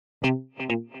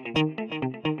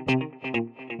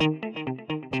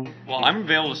I'm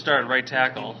available to start at right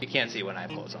tackle. You can't see when I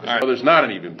have clothes on. All right. Well, there's not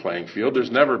an even playing field. There's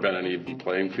never been an even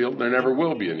playing field. There never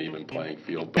will be an even playing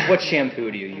field. What shampoo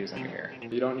do you use on your hair?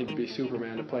 You don't need to be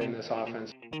Superman to play in this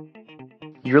offense.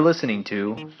 You're listening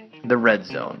to The Red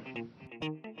Zone.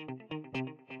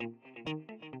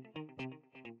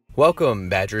 Welcome,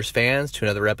 Badgers fans, to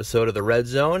another episode of The Red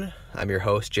Zone. I'm your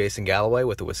host, Jason Galloway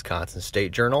with the Wisconsin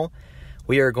State Journal.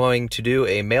 We are going to do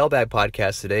a Mailbag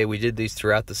podcast today. We did these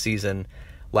throughout the season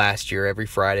last year, every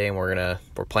Friday, and we're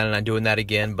planning on doing that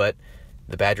again. But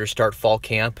the Badgers start fall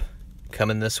camp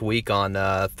coming this week. On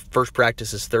first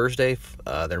practice is Thursday.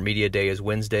 Their media day is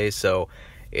Wednesday, so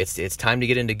it's time to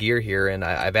get into gear here. And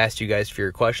I've asked you guys for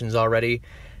your questions already,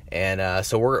 and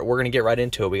so we're going to get right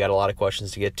into it. We got a lot of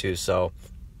questions to get to. So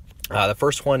the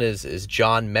first one is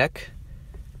John Meck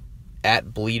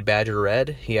at Bleed Badger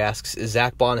Red. He asks, is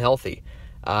Zach Bond healthy?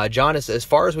 John, as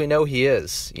far as we know, he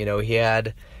is. You know,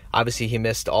 he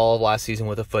missed all of last season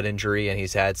with a foot injury, and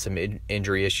he's had some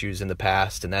injury issues in the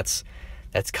past, and that's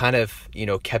kind of,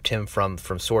 kept him from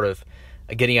sort of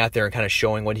getting out there and kind of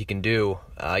showing what he can do.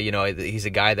 He's a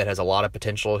guy that has a lot of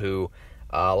potential, who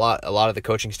a lot of the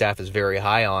coaching staff is very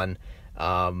high on,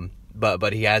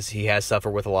 but he has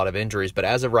suffered with a lot of injuries. But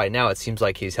as of right now, it seems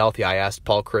like he's healthy. I asked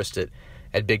Paul Christ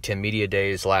at Big Ten Media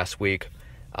Days last week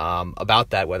about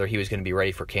that, whether he was going to be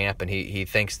ready for camp, and he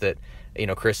thinks that,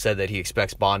 Chris said that he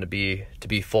expects Bond to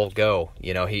be full go.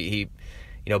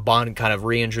 Bond kind of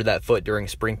re-injured that foot during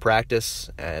spring practice,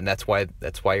 and that's why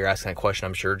you're asking that question,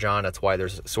 I'm sure, John. That's why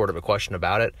there's sort of a question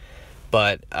about it.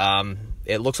 But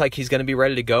it looks like he's going to be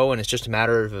ready to go, and it's just a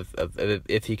matter of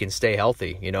if he can stay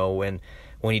healthy.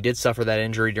 When he did suffer that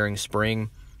injury during spring,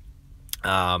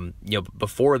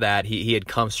 before that he had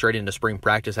come straight into spring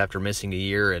practice after missing a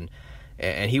year,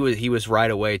 and he was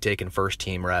right away taking first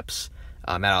team reps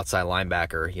at outside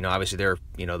linebacker. Obviously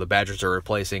the Badgers are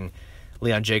replacing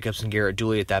Leon Jacobs and Garrett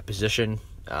Dooley at that position.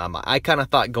 I kind of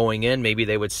thought going in maybe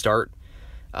they would start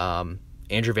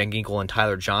Andrew Van Ginkel and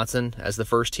Tyler Johnson as the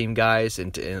first team guys,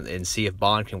 and see if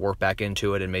Bond can work back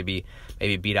into it and maybe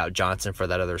beat out Johnson for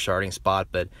that other starting spot.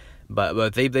 But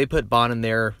they put Bond in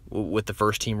there with the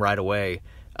first team right away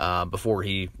before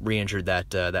he re-injured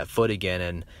that foot again,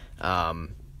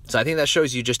 and so I think that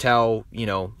shows you just how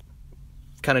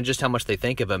kind of just how much they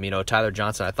think of him. Tyler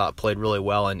Johnson, I thought, played really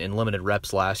well in limited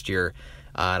reps last year,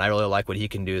 and I really like what he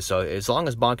can do. So as long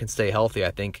as Bond can stay healthy,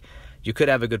 I think you could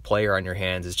have a good player on your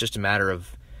hands. It's just a matter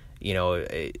of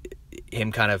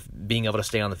him kind of being able to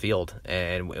stay on the field,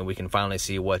 and we can finally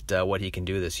see what he can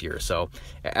do this year. So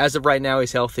as of right now,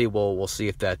 he's healthy. We'll see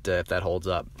if that holds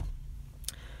up.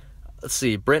 Let's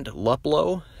see. Brent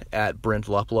Luplow at Brent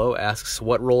Luplow asks,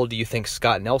 what role do you think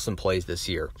Scott Nelson plays this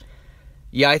year?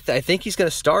 Yeah, I think he's going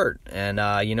to start, and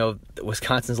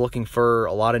Wisconsin's looking for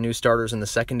a lot of new starters in the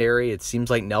secondary. It seems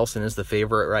like Nelson is the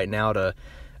favorite right now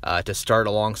to start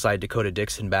alongside Dakota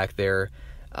Dixon back there.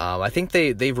 I think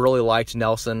they've really liked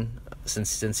Nelson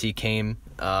since he came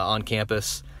on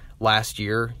campus last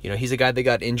year. He's a guy that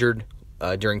got injured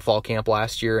during fall camp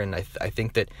last year, and I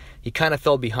think that he kind of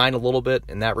fell behind a little bit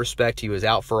in that respect. He was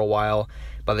out for a while.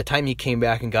 By the time he came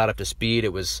back and got up to speed,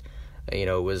 it was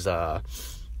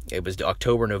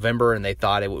October, November, and they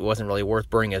thought it wasn't really worth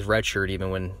burning his red shirt,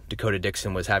 even when Dakota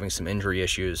Dixon was having some injury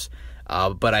issues.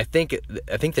 But I think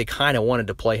they kind of wanted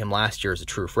to play him last year as a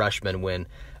true freshman when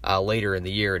later in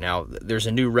the year. Now, there's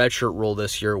a new red shirt rule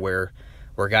this year where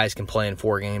guys can play in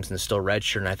 4 games and still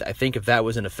redshirt, and I think if that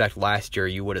was in effect last year,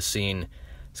 you would have seen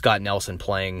Scott Nelson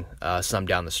playing some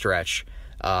down the stretch.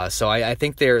 So I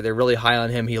think they're really high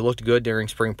on him. He looked good during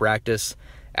spring practice.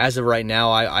 As of right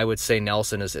now, I would say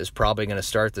Nelson is probably going to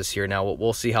start this year. Now,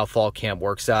 we'll see how fall camp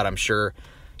works out. I'm sure,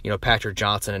 Patrick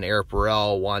Johnson and Eric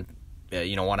Burrell want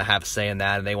to have a say in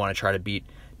that, and they want to try to beat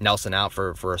Nelson out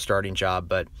for a starting job.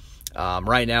 But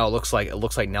right now, it looks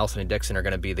like Nelson and Dixon are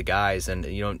going to be the guys.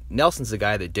 And Nelson's the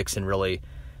guy that Dixon really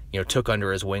took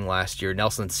under his wing last year.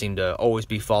 Nelson seemed to always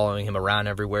be following him around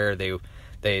everywhere.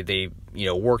 They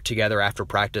work together after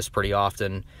practice pretty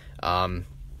often.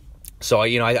 So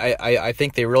I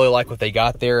think they really like what they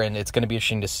got there, and it's going to be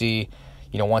interesting to see,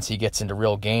 once he gets into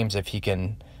real games, if he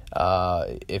can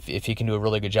if he can do a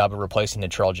really good job of replacing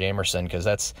Natrell Jamerson,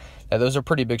 because those are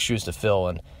pretty big shoes to fill.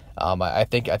 And I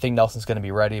think Nelson's going to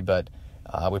be ready, but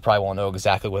we probably won't know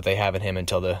exactly what they have in him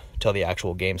until the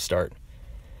actual games start.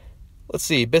 Let's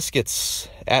see, Biscuits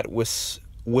at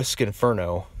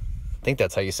Wisconferno. I think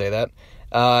that's how you say that.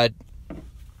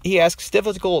 He asks, it's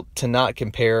difficult to not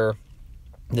compare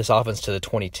this offense to the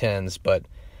 2010s, but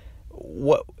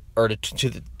to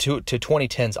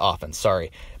 2010's offense, sorry.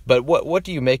 But what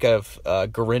do you make of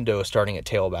Garindo starting at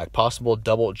tailback? Possible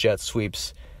double jet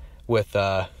sweeps with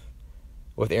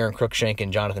Aaron Cruikshank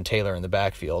and Jonathan Taylor in the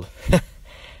backfield.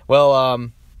 Well,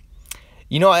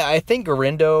 I think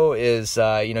Garindo is,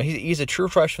 he's a true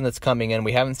freshman that's coming in.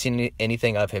 We haven't seen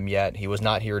anything of him yet. He was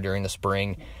not here during the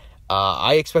spring.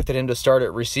 I expected him to start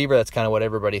at receiver. That's kind of what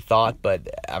everybody thought. But,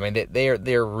 I mean,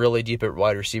 they're really deep at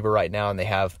wide receiver right now, and they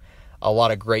have a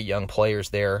lot of great young players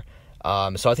there.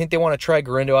 So I think they want to try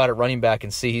Garindo out at running back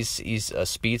and see. He's a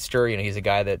speedster. He's a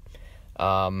guy that,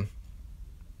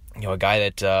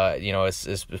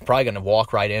 is probably going to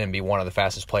walk right in and be one of the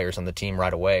fastest players on the team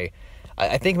right away.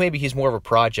 I think maybe he's more of a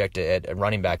project at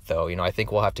running back, though. I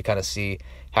think we'll have to kind of see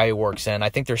how he works in. I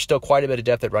think there's still quite a bit of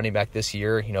depth at running back this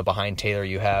year. Behind Taylor,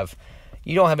 you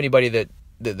don't have anybody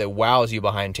that wows you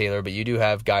behind Taylor, but you do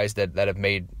have guys that have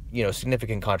made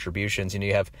significant contributions.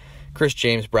 You have Chris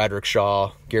James, Bradrick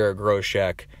Shaw, Garrett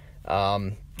Groshek.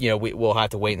 We'll have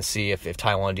to wait and see if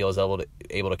Tywan Deal is able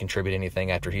to contribute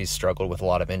anything after he's struggled with a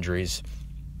lot of injuries.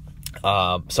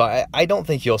 So I don't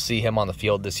think you'll see him on the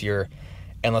field this year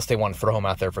unless they want to throw him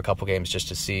out there for a couple games just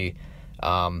to see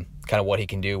kind of what he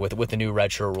can do with the new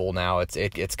redshirt rule now.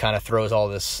 It's kind of throws all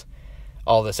this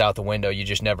out the window. You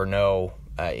just never know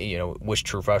which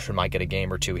true freshman might get a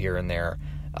game or two here and there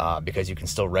because you can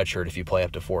still redshirt if you play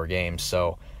up to 4 games.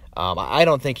 So I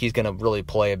don't think he's going to really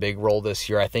play a big role this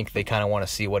year. I think they kind of want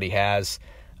to see what he has.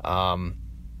 Then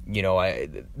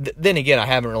again, I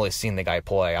haven't really seen the guy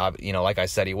play. Like I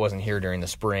said, he wasn't here during the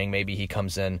spring. Maybe he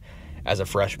comes in as a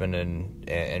freshman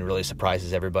and really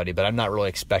surprises everybody, but I'm not really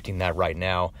expecting that right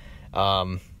now.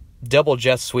 Double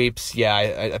jet sweeps, yeah,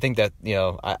 I think that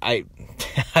I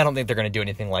don't think they're going to do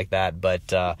anything like that, but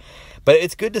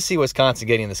it's good to see Wisconsin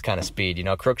getting this kind of speed.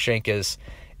 Cruikshank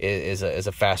is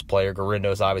a fast player.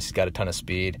 Garindo's obviously got a ton of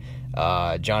speed.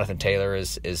 Jonathan Taylor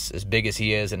is as big as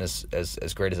he is and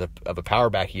as great of a power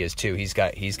back he is too. He's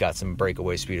got some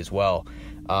breakaway speed as well.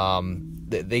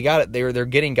 They got it. They're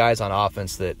getting guys on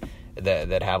offense that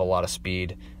have a lot of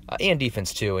speed and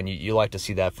defense too, and you like to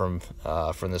see that from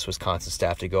this Wisconsin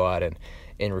staff to go out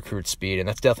and recruit speed, and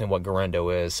that's definitely what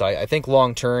Garindo is. So I think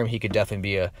long term he could definitely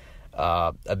be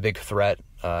a big threat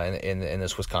in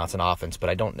this Wisconsin offense, but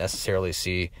I don't necessarily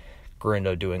see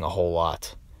Garindo doing a whole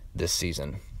lot this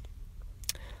season.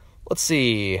 Let's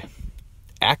see,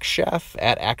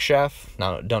 Akshaf.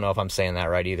 Now, don't know if I'm saying that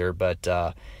right either, but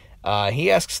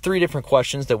he asks 3 different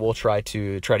questions that we'll try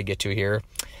to get to here.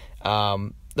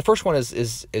 The first one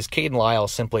is Kayden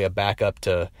Lyles simply a backup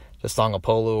to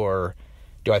Songapolu, or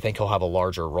do I think he'll have a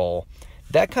larger role?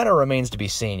 That kind of remains to be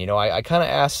seen. I kind of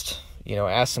asked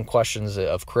some questions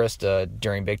of Chris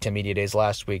during Big Ten Media Days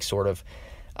last week, sort of,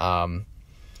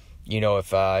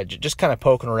 if just kind of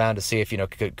poking around to see if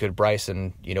could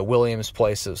Bryson Williams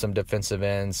play some defensive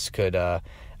ends, could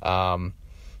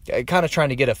kind of trying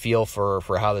to get a feel for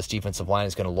how this defensive line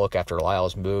is going to look after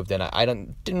Lyles moved, and I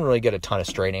didn't really get a ton of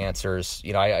straight answers.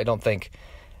 I don't think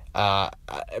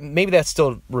maybe that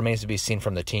still remains to be seen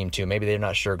from the team too. Maybe they're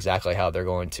not sure exactly how they're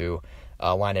going to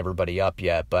line everybody up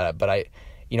yet, but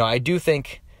I do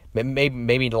think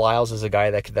maybe Lyles is a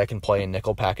guy that can play in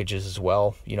nickel packages as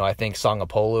well. I think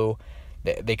Songapolu,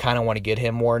 they kind of want to get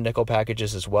him more nickel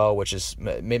packages as well, which is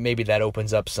maybe that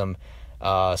opens up some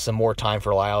more time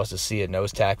for Lyles to see a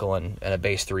nose tackle and a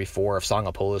base 3-4. If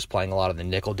Songapolu is playing a lot of the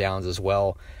nickel downs as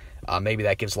well, maybe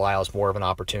that gives Lyles more of an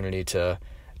opportunity to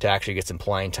actually get some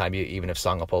playing time, even if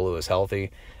Songapolu is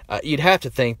healthy. You'd have to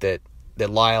think that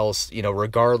Lyles,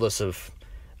 regardless of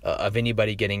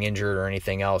anybody getting injured or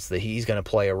anything else, that he's going to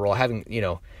play a role.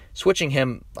 Switching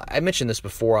him, I mentioned this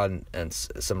before on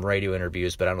some radio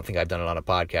interviews, but I don't think I've done it on a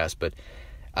podcast. But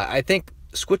I think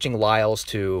switching Lyles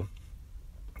to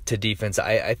defense,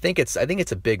 I think it's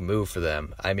a big move for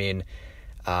them. I mean,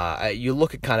 you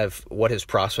look at kind of what his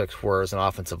prospects were as an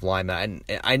offensive lineman,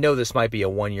 and I know this might be a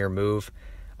 1-year move.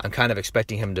 I'm kind of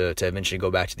expecting him to eventually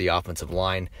go back to the offensive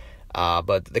line,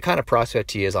 but the kind of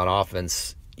prospect he is on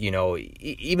offense,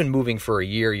 even moving for a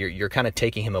year, you're kind of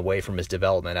taking him away from his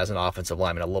development as an offensive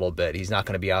lineman a little bit. He's not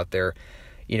going to be out there,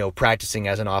 practicing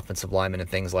as an offensive lineman and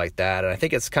things like that. And I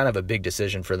think it's kind of a big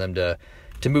decision for them to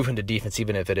move him to defense,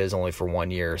 even if it is only for 1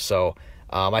 year. So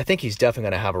I think he's definitely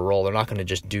going to have a role. They're not going to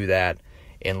just do that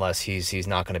unless he's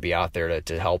not going to be out there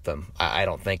to help them. I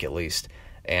don't think, at least.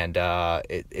 And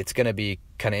it's going to be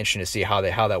kind of interesting to see how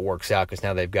that works out, because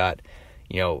now they've got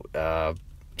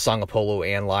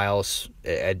Songapolu and Lyles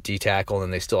at D tackle,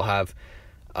 and they still have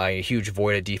a huge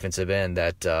void at defensive end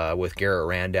that with Garrett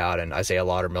Randall and Isaiah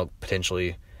Laudermilk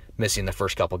potentially missing the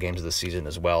first couple games of the season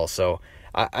as well. So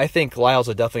I think Lyles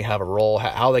will definitely have a role.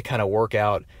 How they kind of work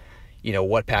out,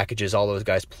 what packages all those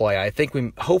guys play, I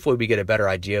think hopefully we get a better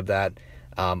idea of that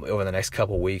over the next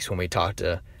couple weeks when we talk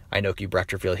to Inoki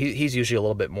Brechterfield. He's usually a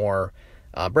little bit more.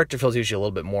 Brechterfield's usually a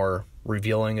little bit more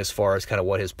revealing as far as kind of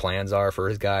what his plans are for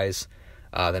his guys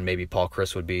than maybe Paul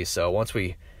Chris would be. So once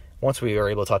we are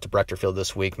able to talk to Brechterfield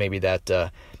this week, maybe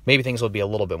things will be a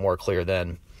little bit more clear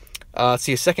then.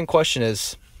 See, a second question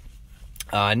is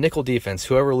nickel defense.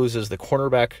 Whoever loses the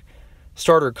cornerback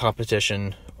starter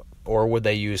competition, or would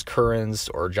they use Currens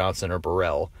or Johnson or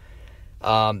Burrell?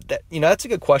 That's a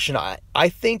good question. I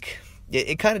think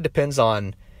it kind of depends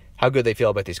on how good they feel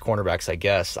about these cornerbacks, I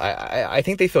guess. I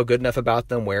think they feel good enough about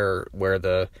them where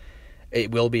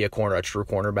it will be a true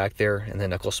cornerback there in the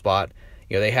nickel spot.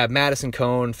 They have Madison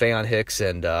Cone, Faion Hicks,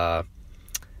 and I'm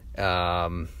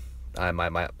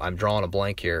drawing a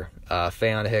blank here.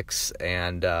 Faion Hicks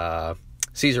and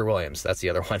Caesar Williams. That's the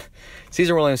other one.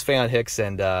 Caesar Williams, Faion Hicks,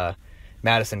 and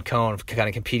Madison Cone kind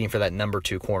of competing for that number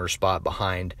 2 corner spot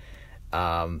behind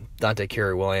Dante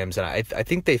Carey Williams. And I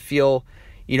think they feel,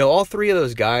 all three of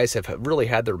those guys have really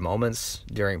had their moments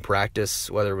during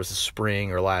practice, whether it was the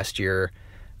spring or last year.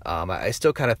 I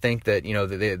still kind of think that,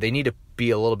 they need to be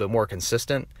a little bit more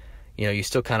consistent. You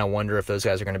still kind of wonder if those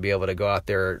guys are going to be able to go out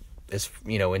there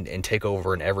and take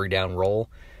over an every down role.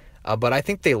 But I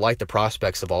think they like the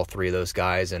prospects of all three of those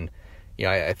guys. And,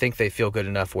 I think they feel good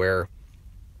enough where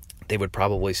they would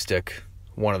probably stick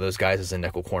one of those guys as a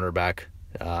nickel cornerback,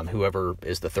 whoever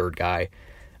is the third guy.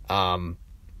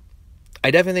 I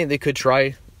definitely think they could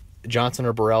try Johnson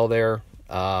or Burrell there.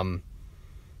 I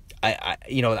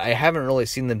haven't really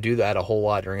seen them do that a whole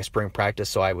lot during a spring practice,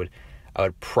 so I would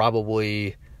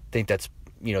probably think that's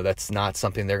not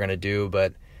something they're going to do.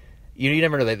 But you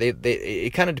never know.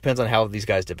 It kind of depends on how these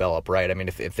guys develop, right? I mean,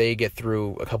 if they get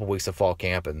through a couple weeks of fall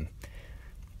camp and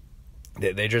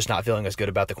they're just not feeling as good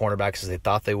about the cornerbacks as they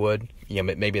thought they would,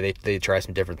 maybe they try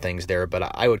some different things there.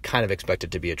 But I would kind of expect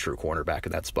it to be a true cornerback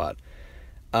in that spot.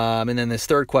 And then this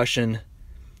third question: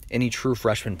 any true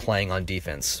freshmen playing on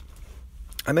defense?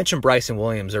 I mentioned Bryson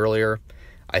Williams earlier.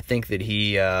 I think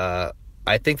that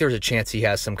I think there's a chance he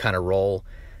has some kind of role.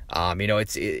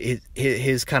 It's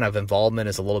his kind of involvement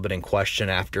is a little bit in question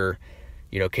after,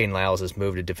 Kayden Lyles has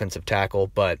moved to defensive tackle.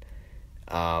 But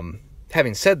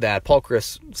having said that, Paul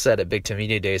Chris said at Big Ten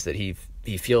Media Days that he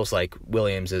feels like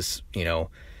Williams is,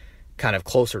 kind of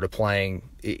closer to playing.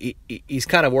 He's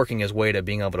kind of working his way to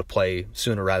being able to play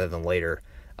sooner rather than later.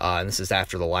 And this is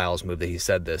after the Lyles move that he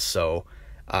said this. So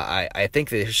I think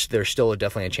there's still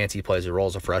definitely a chance he plays a role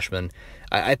as a freshman.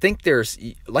 I think there's,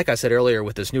 like I said earlier,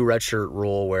 with this new redshirt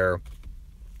rule where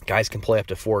guys can play up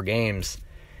to 4 games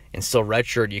and still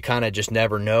redshirt, you kind of just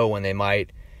never know when they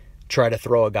might try to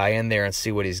throw a guy in there and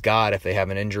see what he's got if they have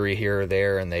an injury here or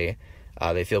there and they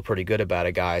feel pretty good about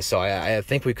a guy. So I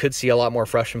think we could see a lot more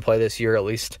freshmen play this year, at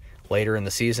least later in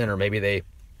the season, or maybe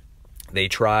they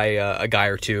try a guy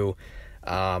or two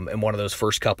in one of those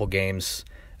first couple games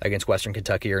against Western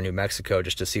Kentucky or New Mexico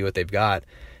just to see what they've got.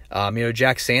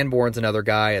 Jack Sanborn's another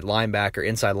guy at linebacker,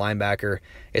 inside linebacker.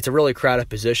 It's a really crowded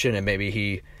position, and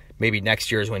maybe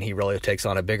next year is when he really takes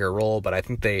on a bigger role. But I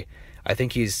think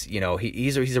he's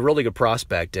he's a really good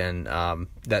prospect, and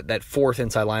that fourth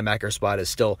inside linebacker spot is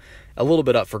still a little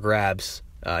bit up for grabs.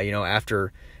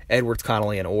 After Edwards,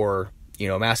 Connolly, and Orr,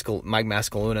 Mike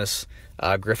Mascalunas,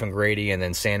 Griffin Grady, and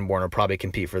then Sanborn will probably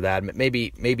compete for that.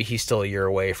 Maybe he's still a year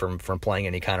away from playing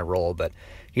any kind of role, but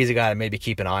he's a guy to maybe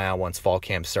keep an eye on once fall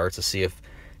camp starts to see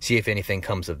if anything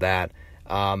comes of that.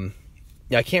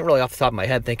 I can't really off the top of my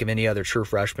head think of any other true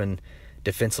freshmen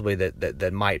defensively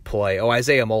that might play. Oh,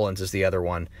 Isaiah Mullins is the other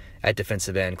one at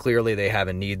defensive end. Clearly they have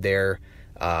a need there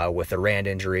with the Rand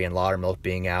injury and Laudermilk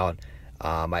being out.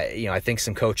 I think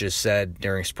some coaches said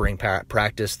during spring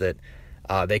practice that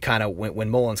they kind of, when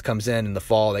Mullins comes in the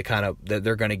fall,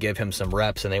 they're going to give him some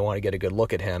reps and they want to get a good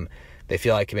look at him. They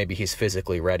feel like maybe he's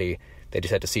physically ready. They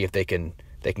just have to see if they can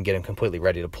get him completely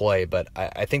ready to play. But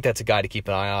I think that's a guy to keep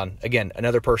an eye on. Again,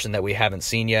 another person that we haven't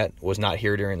seen yet, was not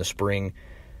here during the spring,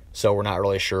 so we're not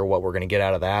really sure what we're going to get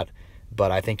out of that.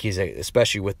 But I think he's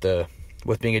especially with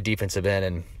being a defensive end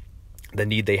and the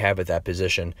need they have at that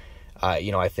position.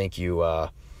 I think you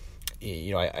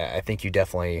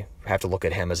definitely have to look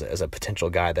at him as a potential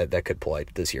guy that could play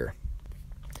this year.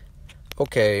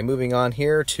 Okay, moving on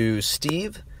here to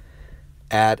Steve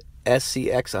at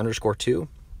SCX_2.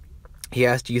 He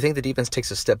asked, do you think the defense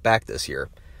takes a step back this year?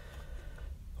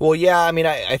 Well, yeah, I mean,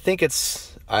 I think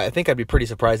I'd be pretty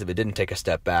surprised if it didn't take a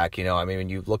step back. When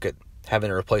you look at having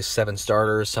to replace 7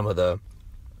 starters, some of the,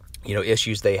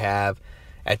 issues they have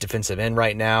at defensive end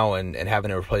right now, and having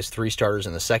to replace 3 starters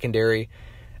in the secondary,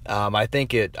 I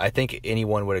think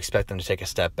anyone would expect them to take a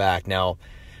step back. Now,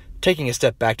 taking a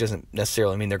step back doesn't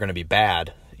necessarily mean they're going to be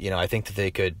bad. I think that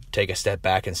they could take a step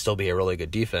back and still be a really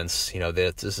good defense.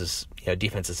 This is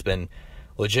defense that's been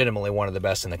legitimately one of the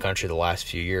best in the country the last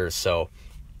few years. So,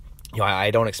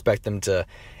 I don't expect them to.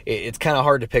 It's kind of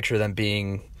hard to picture them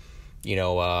being,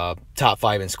 top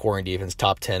 5 in scoring defense,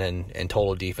 top 10 in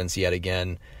total defense yet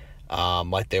again,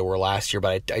 like they were last year.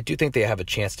 But I do think they have a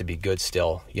chance to be good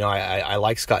still. I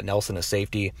like Scott Nelson as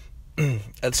safety.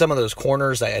 At some of those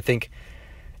corners, I think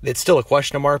it's still a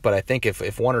question mark, but I think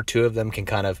if one or two of them can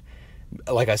kind of,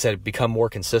 like I said, become more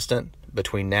consistent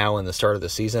between now and the start of the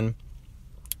season,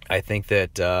 I think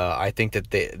that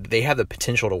they have the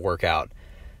potential to work out.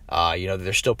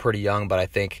 They're still pretty young, but I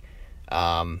think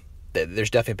there's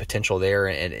definitely potential there,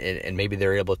 and maybe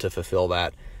they're able to fulfill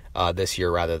that this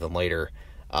year rather than later.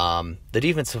 The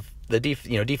defensive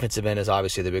end is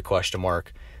obviously the big question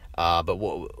mark, but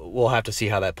we'll have to see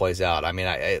how that plays out. I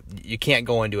mean, you can't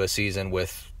go into a season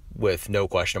with no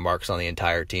question marks on the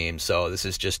entire team. So this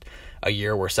is just a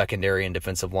year where secondary and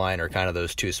defensive line are kind of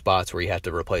those two spots where you have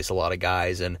to replace a lot of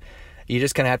guys, and you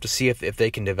just kind of have to see if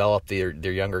they can develop their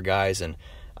younger guys and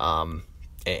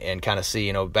kind of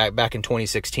see, back in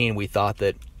 2016, we thought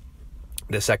that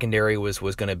the secondary was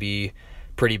going to be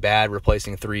pretty bad,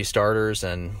 replacing 3 starters,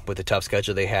 and with the tough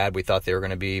schedule they had, we thought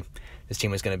this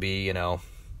team was going to be,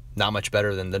 not much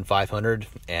better than 500,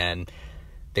 and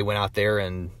they went out there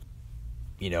and,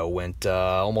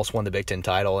 almost won the Big Ten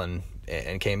title and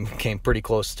came pretty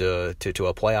close to a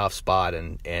playoff spot,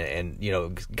 and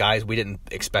guys we didn't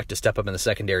expect to step up in the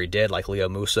secondary did, like Leo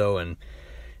Musso and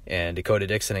Dakota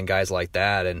Dixon and guys like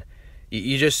that. And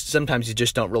sometimes you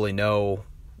just don't really know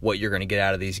what you're going to get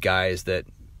out of these guys that,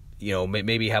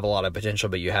 maybe have a lot of potential,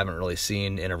 but you haven't really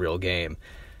seen in a real game.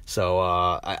 So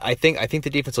I think the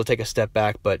defense will take a step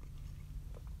back, but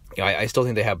I still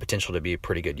think they have potential to be a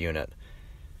pretty good unit.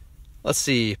 Let's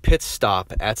see. Pitts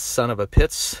Stop at Son of a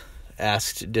Pitts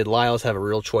asked, did Lyles have a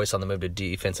real choice on the move to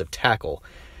defensive tackle?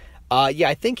 Yeah,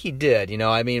 I think he did.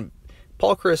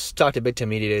 Paul Chris talked to Big Ten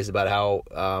Media Days about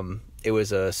how it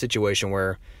was a situation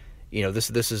where,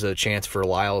 this is a chance for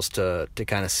Lyles to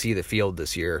kind of see the field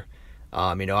this year.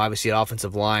 Obviously at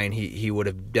offensive line, he would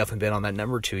have definitely been on that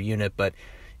number 2 unit, but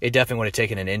it definitely would have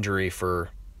taken an injury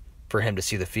for him to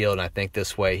see the field. And I think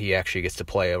this way he actually gets to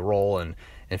play a role and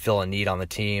fill a need on the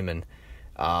team. And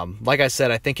like I said,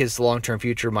 I think his long-term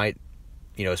future might,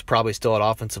 is probably still at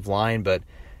offensive line, but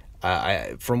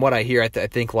from what I hear, I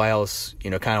think Lyles,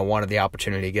 kind of wanted the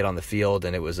opportunity to get on the field,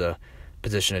 and it was a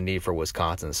position of need for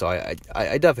Wisconsin. So I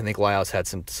definitely think Lyles had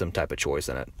some type of choice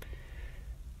in it.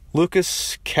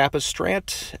 Lucas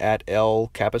Capistrant at L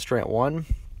Capistrant1.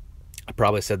 I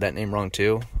probably said that name wrong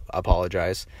too. I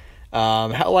apologize.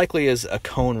 How likely is a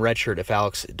Cone redshirt if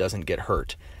Alex doesn't get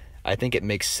hurt? I think it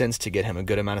makes sense to get him a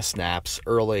good amount of snaps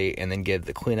early and then give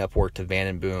the cleanup work to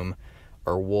Vandenboom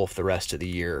or Wolf the rest of the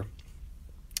year.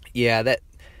 Yeah,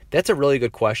 that's a really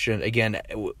good question. Again,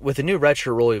 with the new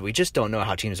redshirt rule, we just don't know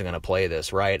how teams are going to play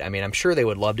this, right? I mean, I'm sure they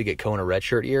would love to get Cone a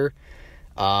redshirt year,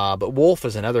 but Wolf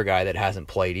is another guy that hasn't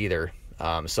played either.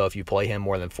 So if you play him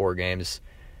more than 4 games,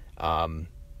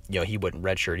 he wouldn't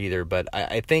redshirt either. But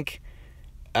I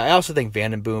also think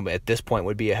Vandenboom at this point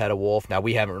would be ahead of Wolf. Now,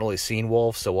 we haven't really seen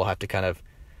Wolf, so we'll have to kind of,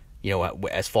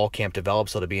 as fall camp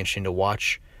develops, it'll be interesting to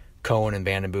watch Cone and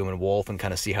Vandenboom and Wolf and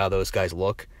kind of see how those guys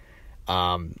look.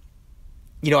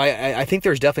 I think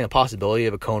there's definitely a possibility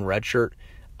of a Cone redshirt.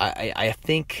 I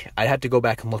think I'd have to go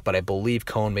back and look, but I believe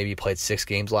Cone maybe played 6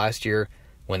 games last year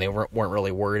when they weren't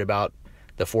really worried about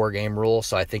the 4-game rule.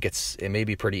 So I think it may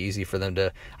be pretty easy for them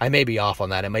to. I may be off on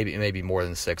that. It may be more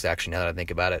than 6 actually. Now that I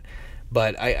think about it,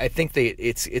 but I think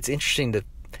it's interesting to.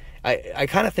 I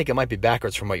kind of think it might be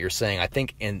backwards from what you're saying. I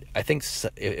think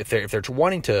if they're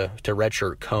wanting to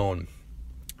redshirt Cone,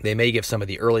 they may give some of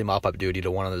the early mop-up duty to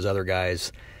one of those other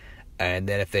guys, and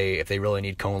then if they really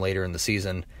need Cone later in the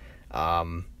season,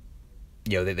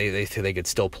 they could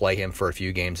still play him for a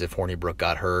few games if Hornibrook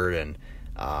got hurt and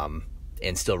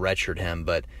still redshirt him.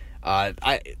 But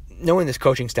knowing this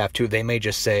coaching staff too, they may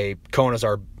just say Cone is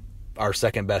our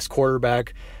second best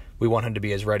quarterback. We want him to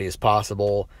be as ready as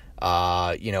possible.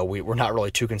 We're not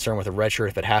really too concerned with a redshirt.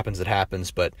 If it happens, it happens.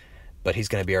 But he's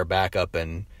going to be our backup,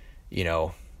 and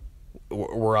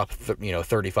we're up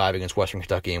 35 against Western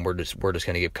Kentucky, and we're just going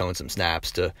to give Cone some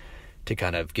snaps to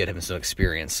kind of get him some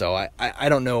experience. So I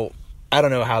don't know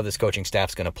how this coaching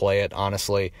staff's going to play it,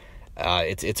 honestly.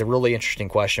 It's a really interesting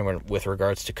question with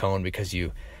regards to Cone, because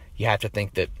you have to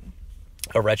think that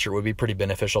a redshirt would be pretty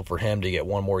beneficial for him to get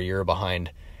one more year behind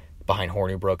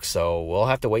Hornibrook. So we'll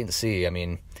have to wait and see. I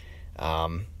mean,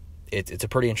 it's a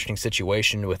pretty interesting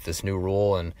situation with this new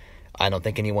rule, and I don't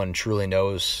think anyone truly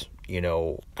knows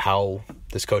how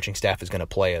this coaching staff is going to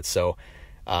play it. So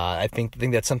I think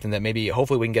that's something that maybe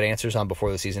hopefully we can get answers on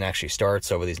before the season actually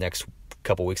starts over these next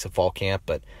couple weeks of fall camp,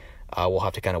 but we'll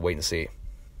have to kind of wait and see.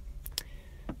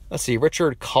 Let's see,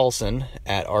 Richard Carlson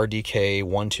at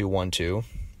RDK1212,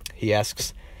 he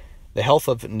asks, the health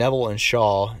of Neville and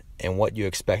Shaw and what you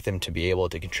expect them to be able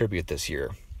to contribute this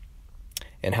year,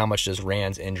 and how much does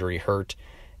Rand's injury hurt,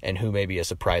 and who may be a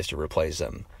surprise to replace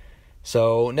them.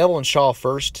 So Neville and Shaw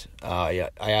first. I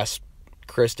asked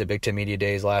Chris at Big Ten Media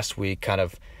Days last week kind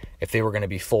of if they were going to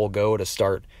be full go to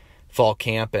start fall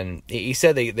camp, and he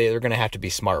said they're going to have to be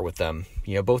smart with them.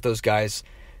 Both those guys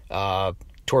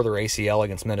tore their ACL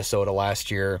against Minnesota last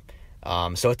year,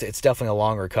 so it's definitely a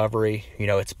long recovery.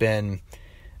 It's been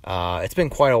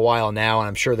quite a while now, and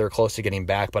I'm sure they're close to getting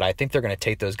back, but I think they're going to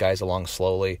take those guys along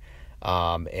slowly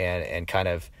and kind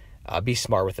of be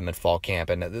smart with them in fall camp,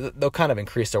 and they'll kind of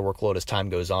increase their workload as time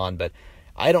goes on. But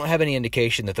I don't have any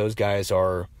indication that those guys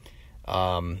are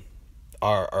going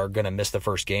to miss the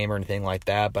first game or anything like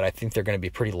that. But I think they're going to be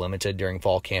pretty limited during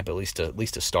fall camp, at least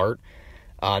to start.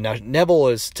 Now Neville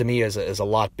is a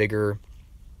lot bigger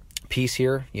piece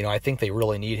here. I think they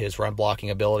really need his run blocking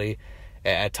ability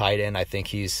at tight end. I think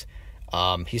he's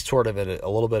sort of a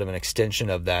little bit of an extension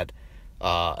of that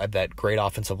great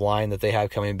offensive line that they have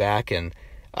coming back, and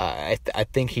I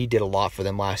think he did a lot for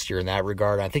them last year in that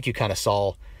regard. I think you kind of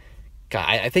saw.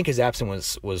 I think his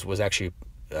absence was actually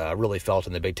really felt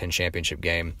in the Big Ten championship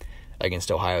game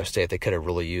against Ohio State. They could have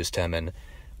really used him, and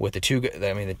with the two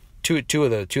of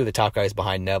the top guys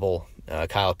behind Neville,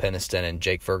 Kyle Peniston and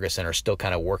Jake Ferguson, are still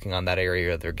kind of working on that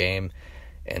area of their game,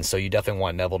 and so you definitely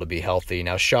want Neville to be healthy.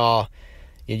 Now Shaw,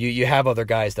 you have other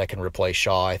guys that can replace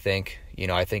Shaw. I think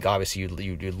obviously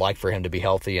you'd like for him to be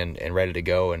healthy and ready to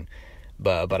go,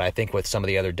 but I think with some of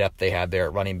the other depth they have there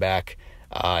at running back,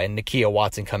 and Nakia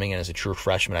Watson coming in as a true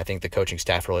freshman, I think the coaching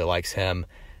staff really likes him,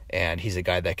 and he's a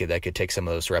guy that could take some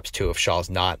of those reps too if Shaw's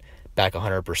not back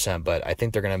 100%. But I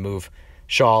think they're going to move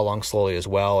Shaw along slowly as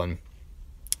well, and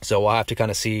so we'll have to kind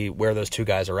of see where those two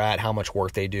guys are at, how much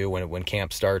work they do when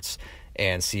camp starts,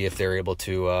 and see if they're able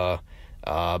to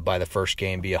by the first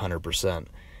game be 100%.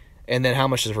 And then how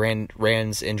much does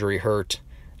Rand's injury hurt?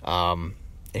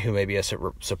 Who may be a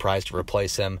surprise to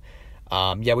replace him?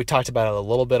 We talked about it a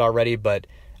little bit already, but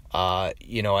I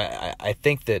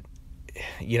think that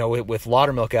with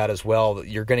Laudermilk out as well,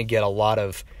 you're going to get a lot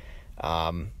of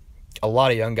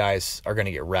young guys are going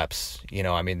to get reps.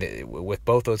 With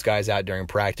both those guys out during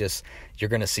practice, you're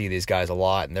going to see these guys a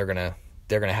lot, and they're going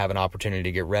to have an opportunity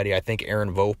to get ready. I think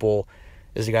Aaron Vopel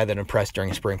is a guy that impressed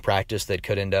during spring practice that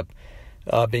could end up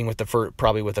being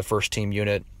probably with the first team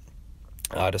unit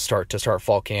to start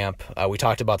fall camp. We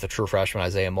talked about the true freshman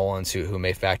Isaiah Mullins who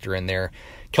may factor in there.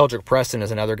 Keldrick Preston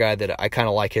is another guy that I kind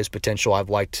of like his potential. I've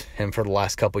liked him for the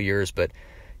last couple years, but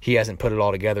he hasn't put it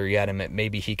all together yet, and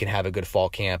maybe he can have a good fall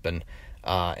camp and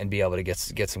be able to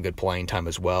get some good playing time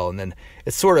as well. And then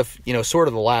it's sort of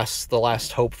the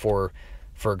last hope for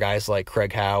guys like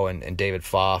Craig Howe and David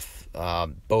Foff,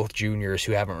 both juniors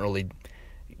who haven't really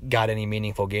got any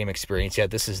meaningful game experience yet.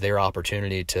 This is their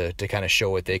opportunity to kind of show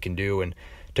what they can do and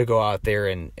to go out there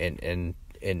and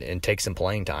take some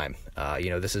playing time.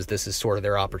 This is sort of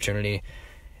their opportunity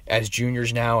as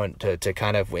juniors now, and to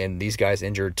kind of, when these guys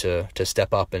injured, to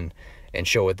step up and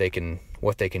show what they can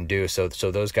do. So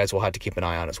those guys will have to keep an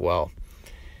eye on as well.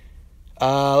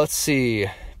 Let's see.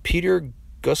 Peter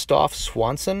Gustav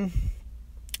Swanson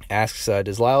asks,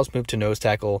 does Lyles move to nose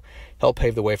tackle help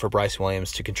pave the way for Bryce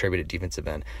Williams to contribute at defensive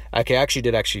end? Okay, I actually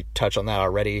did touch on that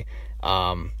already.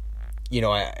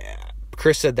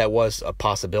 Chris said that was a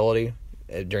possibility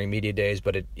during media days,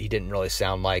 but he didn't really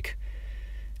sound like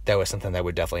that was something that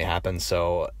would definitely happen.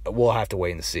 So we'll have to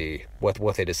wait and see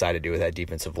what they decide to do with that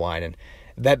defensive line, and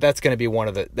that's going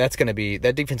to be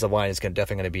that defensive line is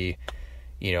definitely going to be,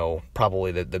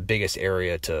 probably the biggest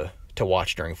area to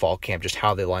watch during fall camp, just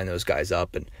how they line those guys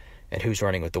up and who's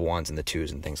running with the ones and the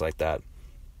twos and things like that.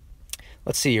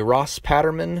 Let's see. Ross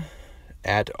Patterman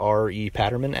at R.E.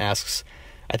 Patterman asks,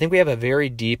 I think we have a very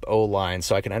deep O-line,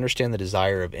 so I can understand the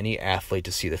desire of any athlete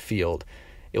to see the field.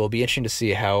 It will be interesting to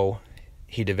see how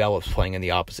he develops playing in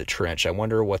the opposite trench. I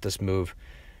wonder what this move...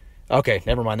 Okay,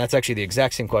 never mind. That's actually the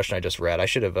exact same question I just read. I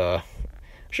should have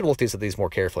looked at these more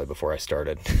carefully before I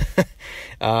started.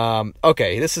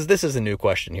 Okay, this is a new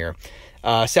question here.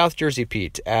 South Jersey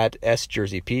Pete at S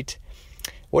Jersey Pete.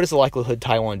 What is the likelihood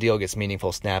Taiwan Deal gets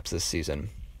meaningful snaps this season?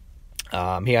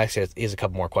 He actually has a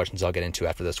couple more questions I'll get into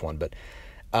after this one, but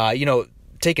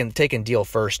taking Deal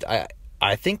first,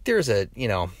 I think there's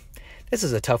this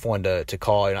is a tough one to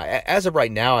call. As of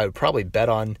right now, I would probably bet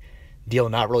on Deal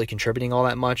not really contributing all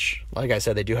that much. Like I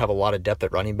said, they do have a lot of depth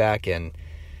at running back, and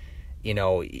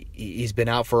he's been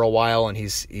out for a while, and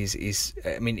he's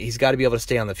got to be able to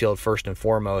stay on the field first and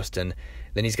foremost, and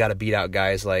then he's got to beat out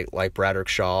guys like Bradrick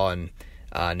Shaw and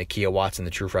Nakia Watson,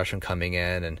 the true freshman, coming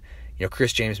in, and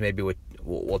Chris James maybe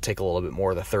will take a little bit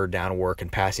more of the third down work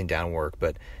and passing down work,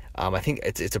 but I think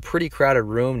it's a pretty crowded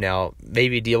room now.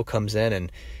 Maybe Deal comes in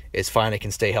and is fine,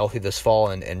 can stay healthy this fall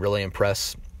and really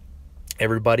impress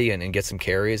everybody and get some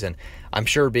carries, and I'm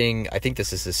sure I think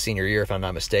this is his senior year if I'm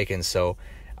not mistaken, so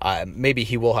maybe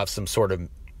he will have some sort of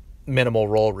minimal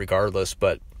role regardless,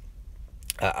 but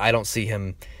I don't see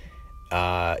him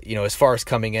as far as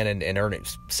coming in and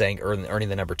earning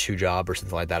the number 2 job or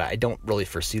something like that. I don't really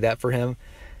foresee that for him,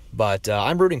 but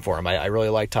I'm rooting for him. I really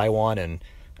like Taiwan, and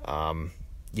I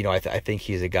think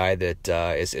he's a guy that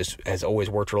has always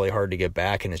worked really hard to get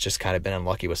back, and has just kind of been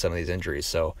unlucky with some of these injuries,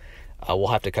 so we'll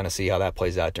have to kind of see how that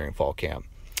plays out during fall camp.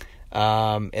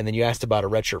 And then you asked about a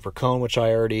redshirt for Cone, which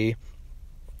I already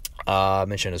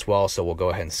mentioned as well, so we'll go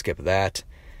ahead and skip that.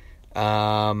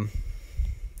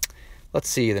 Let's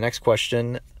see. The next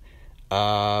question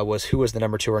was who was the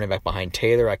number 2 running back behind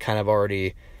Taylor. I kind of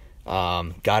already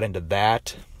got into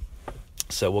that,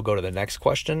 so we'll go to the next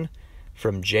question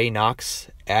from Jay Knox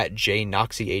at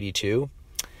JKnoxy82.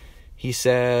 He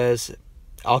says,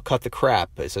 I'll cut the crap.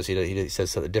 So he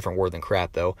says a different word than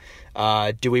crap, though.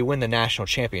 Do we win the national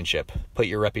championship? Put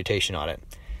your reputation on it.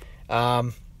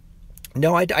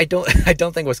 No, I don't. I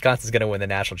don't think Wisconsin's going to win the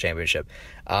national championship.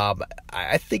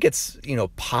 I think it's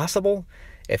possible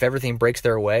if everything breaks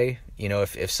their way.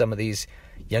 If some of these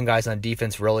young guys on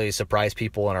defense really surprise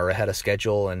people and are ahead of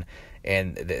schedule, and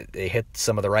they hit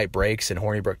some of the right breaks, and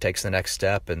Hornibrook takes the next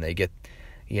step, and they get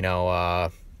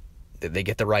they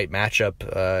get the right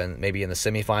matchup, maybe in the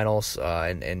semifinals,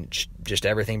 and just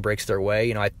everything breaks their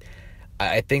way.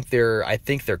 I think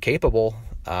they're capable,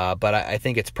 but I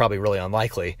think it's probably really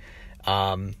unlikely.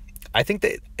 I think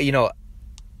that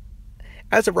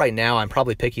as of right now, I'm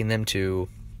probably picking them to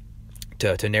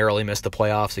narrowly miss the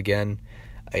playoffs again.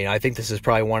 I think this is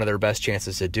probably one of their best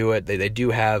chances to do it. They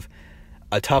do have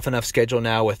a tough enough schedule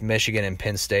now with Michigan and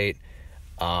Penn State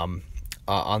on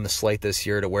the slate this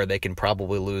year to where they can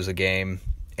probably lose a game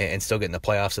and still get in the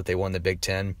playoffs if they won the Big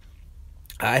Ten.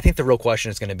 I think the real question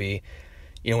is going to be,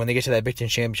 when they get to that Big Ten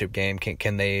championship game,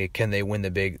 can they win the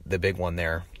big one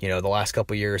there? The last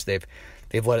couple of years they've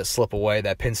let it slip away.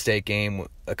 That Penn State game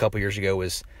a couple years ago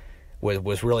was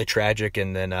really tragic,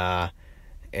 and then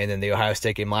the Ohio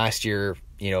State game last year,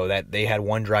 that they had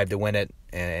one drive to win it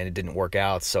and it didn't work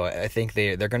out. So I think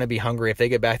they're going to be hungry if they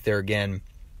get back there again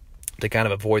to kind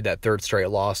of avoid that third straight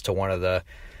loss to one of the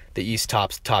East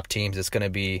top teams. It's going to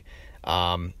be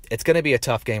a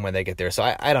tough game when they get there.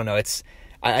 So I don't know.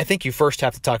 I think you first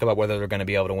have to talk about whether they're going to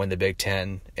be able to win the Big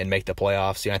Ten and make the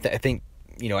playoffs. I think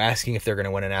asking if they're going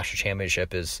to win a national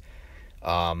championship is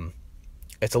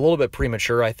it's a little bit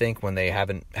premature. I think when they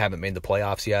haven't made the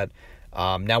playoffs yet.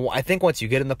 Now I think once you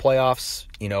get in the playoffs,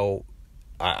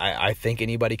 I think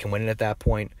anybody can win it at that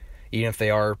point, even if they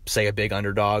are, say, a big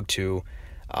underdog to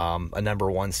a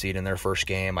number 1 seed in their first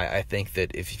game. I think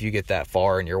that if you get that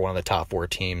far and you're one of the top 4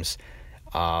 teams,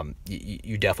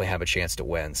 you definitely have a chance to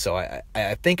win. So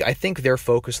I think their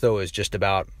focus though is just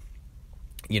about,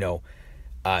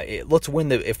 let's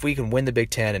win if we can win the Big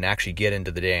Ten and actually get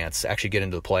into the dance, actually get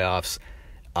into the playoffs,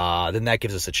 then that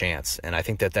gives us a chance. And I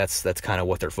think that's kind of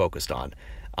what they're focused on.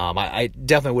 I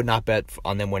definitely would not bet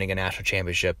on them winning a national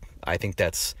championship. I think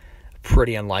that's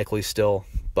pretty unlikely still,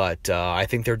 but I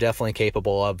think they're definitely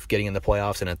capable of getting in the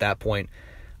playoffs. And at that point,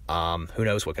 who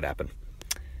knows what could happen.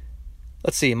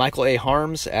 Let's see. Michael A.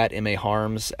 Harms at M.A.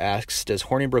 Harms asks, does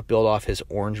Hornibrook build off his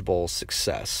Orange Bowl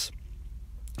success?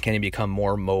 Can he become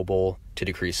more mobile to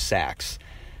decrease sacks?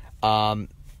 I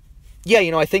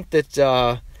think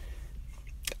that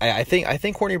I think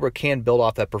Hornibrook can build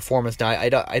off that performance. Now,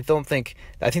 I think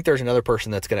there's another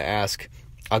person that's going to ask.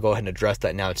 I'll go ahead and address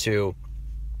that now too.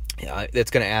 That's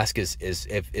going to ask is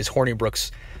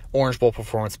Hornibrook's Orange Bowl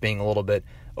performance being a little bit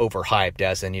overhyped,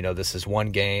 as in this is one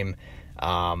game.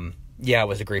 It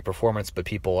was a great performance, but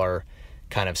people are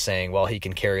kind of saying, well, he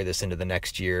can carry this into the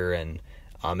next year, and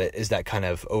is that kind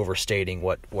of overstating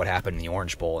what happened in the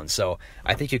Orange Bowl? And so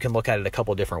I think you can look at it a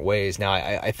couple different ways. Now,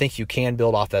 I think you can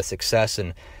build off that success,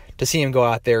 and to see him go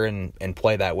out there and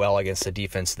play that well against a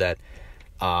defense that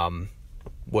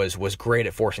was great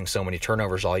at forcing so many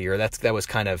turnovers all year, that was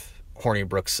kind of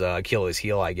Hornibrook's Achilles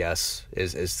heel, I guess,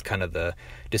 is kind of the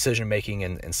decision-making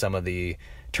and some of the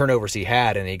turnovers he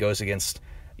had, and he goes against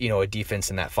a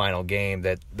defense in that final game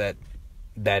that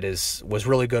was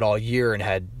really good all year and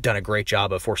had done a great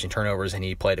job of forcing turnovers, and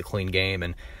he played a clean game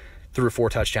and threw 4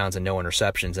 touchdowns and no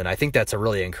interceptions. And I think that's a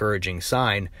really encouraging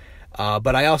sign.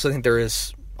 But I also think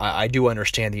I do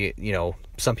understand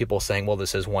some people saying, well,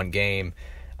 this is one game,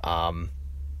 does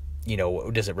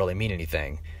it really mean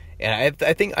anything? And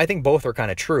I think both are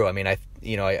kind of true. I mean,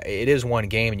 it is one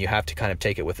game, and you have to kind of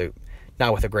take it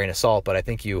not with a grain of salt, but I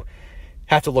think you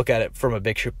have to look at it from a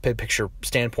big picture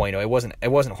standpoint. It wasn't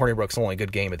Hornibrook's only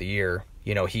good game of the year.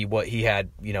 He had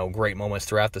great moments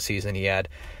throughout the season. He had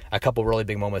a couple really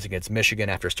big moments against Michigan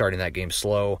after starting that game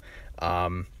slow.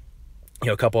 A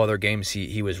couple other games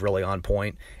he was really on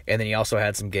point, and then he also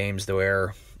had some games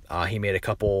where he made a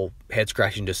couple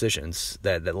head-scratching decisions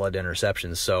that led to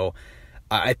interceptions. So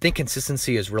I think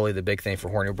consistency is really the big thing for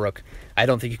Hornibrook. I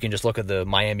don't think you can just look at the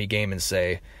Miami game and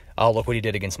say, oh, look what he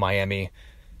did against Miami.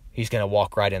 He's going to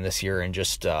walk right in this year and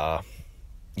just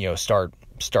start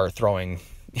throwing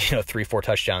 3-4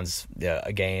 touchdowns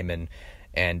a game and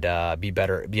be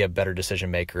a better decision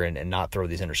maker and not throw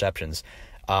these interceptions.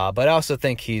 But I also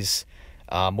think he's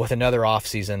with another off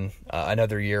season,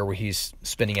 another year where he's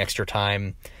spending extra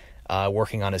time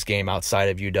working on his game outside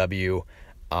of UW.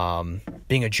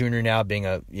 Being a junior now,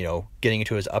 getting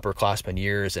into his upperclassman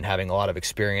years and having a lot of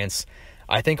experience,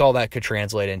 I think all that could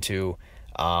translate into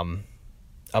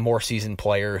a more seasoned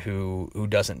player who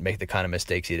doesn't make the kind of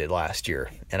mistakes he did last year.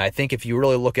 And I think if you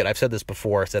really look at, I've said this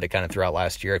before, I said it kind of throughout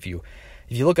last year, if you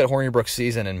look at Hornibrook's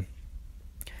season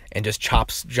and just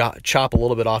chop a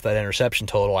little bit off that interception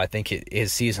total, I think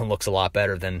his season looks a lot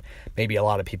better than maybe a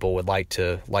lot of people would like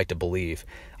to believe.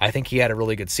 I think he had a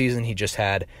really good season. He just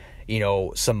had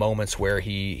some moments where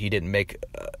he didn't make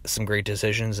some great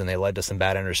decisions and they led to some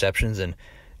bad interceptions. And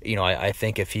I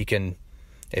think if he can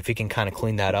kind of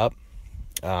clean that up,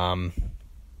 then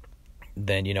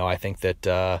I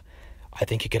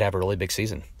think he could have a really big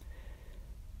season.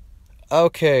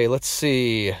 Okay, let's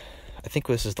see. I think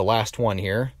this is the last one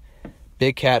here.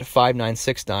 Big Cat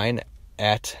 5969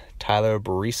 at Tyler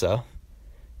Barisa.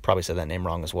 Probably said that name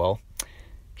wrong as well.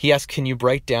 He asks, can you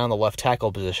break down the left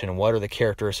tackle position and what are the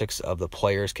characteristics of the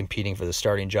players competing for the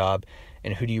starting job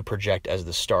and who do you project as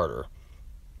the starter?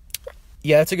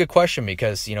 Yeah, that's a good question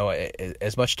because,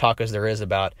 as much talk as there is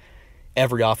about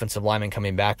every offensive lineman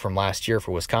coming back from last year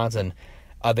for Wisconsin,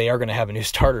 they are going to have a new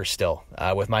starter still.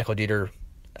 With Michael Dieter,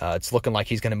 it's looking like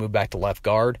he's going to move back to left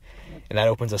guard, and that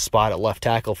opens a spot at left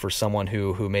tackle for someone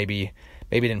who maybe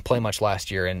didn't play much last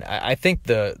year. And I think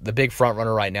the big front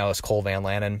runner right now is Cole Van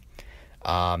Lanen.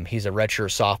 He's a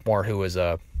redshirt sophomore who is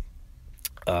a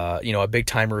big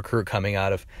time recruit coming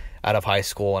out of high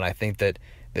school, and I think that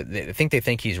they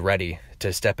think he's ready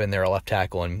to step in there at left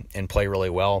tackle and play really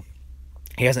well.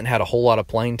 He hasn't had a whole lot of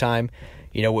playing time.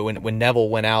 When Neville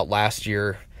went out last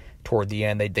year toward the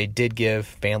end, they did give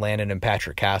Van Lanen and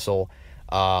Patrick Castle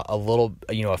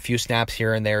a few snaps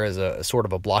here and there as a sort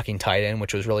of a blocking tight end,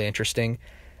 which was really interesting.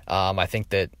 I think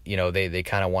that they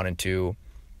kind of wanted to.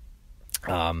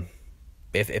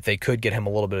 If they could get him a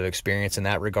little bit of experience in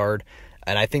that regard.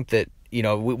 And I think that,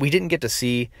 we didn't get to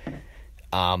see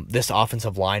this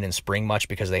offensive line in spring much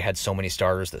because they had so many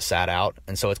starters that sat out.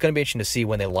 And so it's going to be interesting to see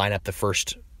when they line up the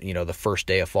first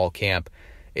day of fall camp,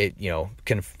 assuming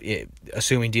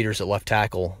Dieter's at left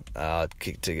tackle,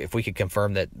 if we could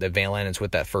confirm that Van Lanen's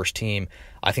with that first team,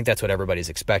 I think that's what everybody's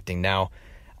expecting. Now,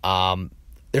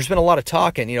 there's been a lot of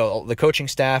talk, and the coaching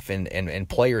staff and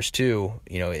players too.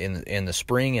 In the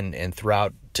spring and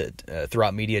throughout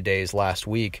media days last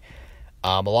week,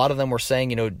 a lot of them were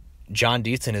saying John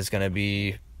Dietzen is going to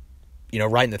be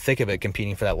right in the thick of it,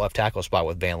 competing for that left tackle spot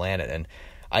with Van Lanen.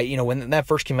 And when that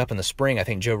first came up in the spring, I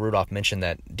think Joe Rudolph mentioned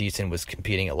that Dietzen was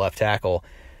competing at left tackle.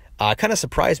 Kind of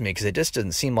surprised me because it just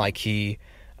didn't seem like he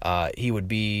would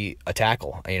be a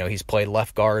tackle. He's played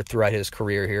left guard throughout his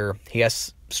career here. He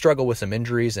has struggled with some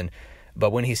injuries,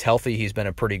 but when he's healthy, he's been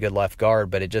a pretty good left guard,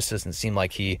 but it just doesn't seem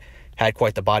like he had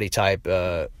quite the body type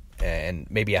and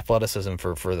maybe athleticism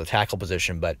for the tackle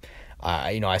position. But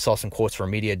I saw some quotes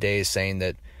from media days saying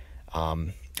that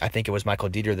I think it was Michael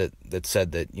Dieter that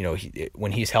said that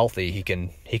when he's healthy, he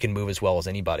can move as well as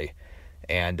anybody.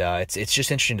 And it's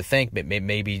just interesting to think that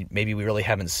maybe we really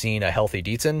haven't seen a healthy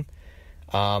Dietzen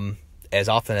as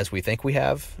often as we think we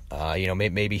have.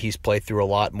 Maybe he's played through a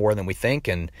lot more than we think,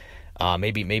 and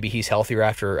maybe he's healthier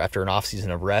after an off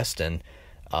season of rest, and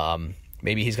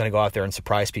maybe he's going to go out there and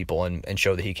surprise people and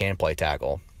show that he can play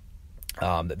tackle.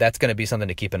 That's going to be something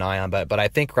to keep an eye on. But I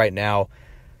think right now,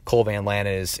 Cole Van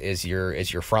Lanen is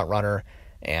your front runner,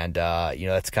 and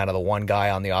that's kind of the one guy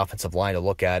on the offensive line to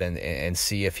look at and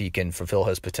see if he can fulfill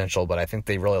his potential. But I think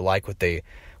they really like what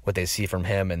they see from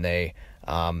him, and they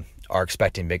are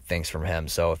expecting big things from him.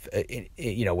 So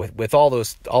if with all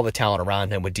the talent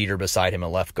around him, with Dieter beside him at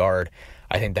left guard,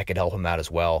 I think that could help him out as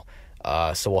well.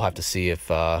 So we'll have to see if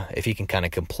he can kind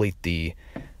of complete the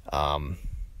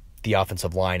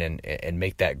offensive line and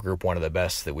make that group one of the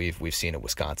best that we've seen at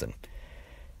Wisconsin.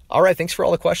 All right, thanks for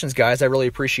all the questions, guys. I really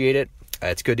appreciate it.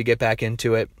 It's good to get back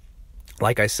into it.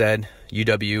 Like I said,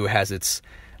 UW has its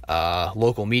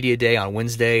local media day on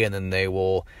Wednesday, and then they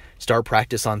will start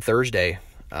practice on Thursday.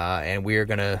 And we are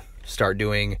going to start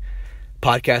doing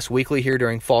podcasts weekly here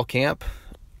during fall camp.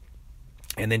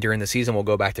 And then during the season, we'll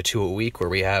go back to 2 a week, where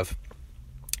we have,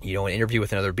 an interview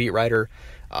with another beat writer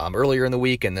earlier in the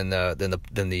week, and then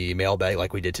the mailbag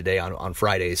like we did today on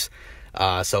Fridays.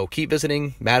 So keep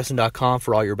visiting madison.com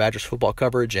for all your Badgers football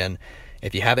coverage. And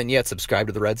if you haven't yet, subscribe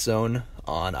to the Red Zone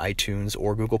on iTunes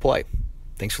or Google Play.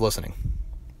 Thanks for listening.